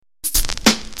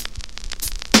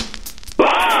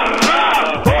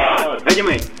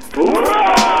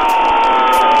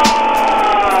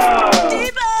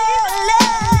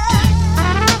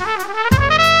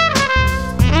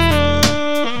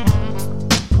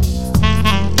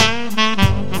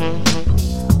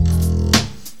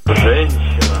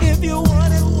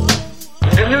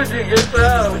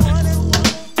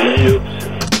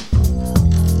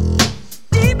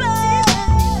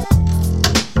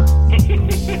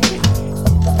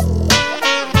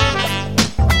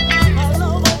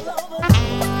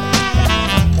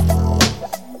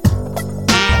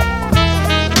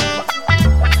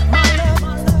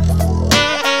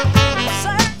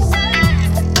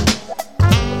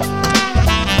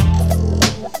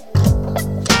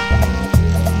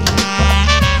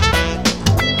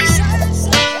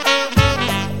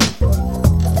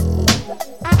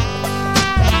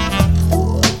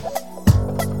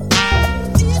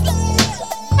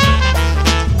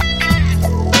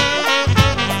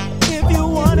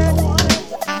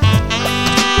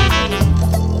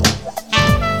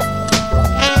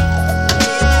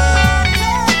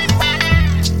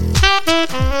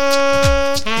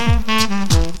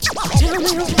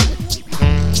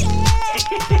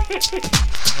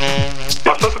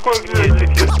такое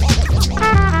гнетики?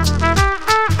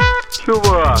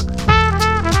 Чувак.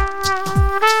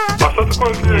 А что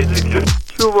такое гнетики?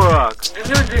 Чувак.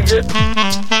 Гнетики.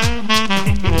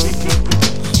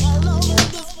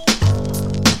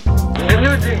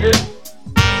 Гнетики.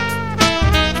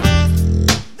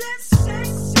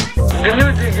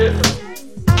 Гнетики.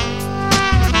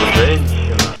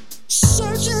 Женщина.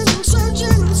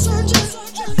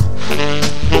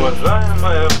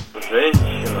 Уважаемая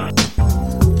женщина.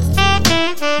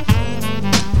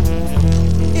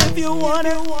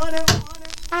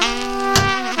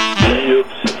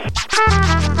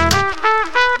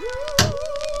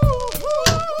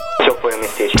 Теплое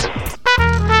местечко.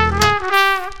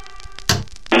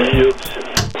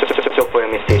 Теплое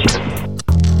местечко.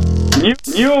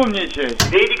 Не умничай.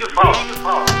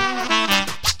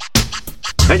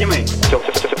 Поднимай.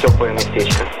 Теплое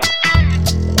местечко.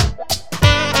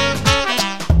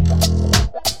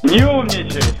 Не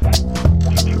умничай.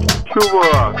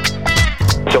 Чувак.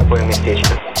 Теплое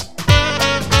местечко.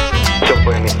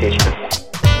 Теплое местечко.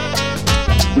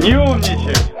 Не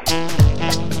умничай.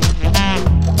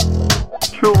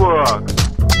 Чувак.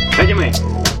 Поднимай.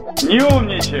 Не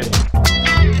умничай.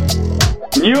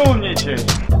 Не умничай.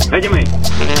 Поднимай.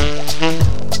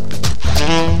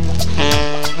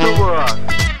 Чувак.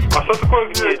 А что такое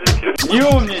гнетики? Не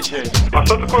умничай. А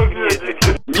что такое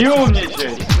гнетики? Не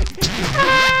умничай.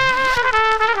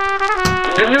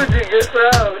 Гнетики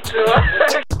сам, чувак.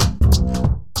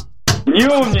 Не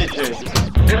умничай.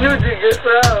 Гнетики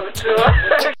сам, чувак.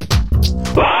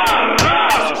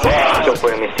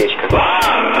 Теплое местечко.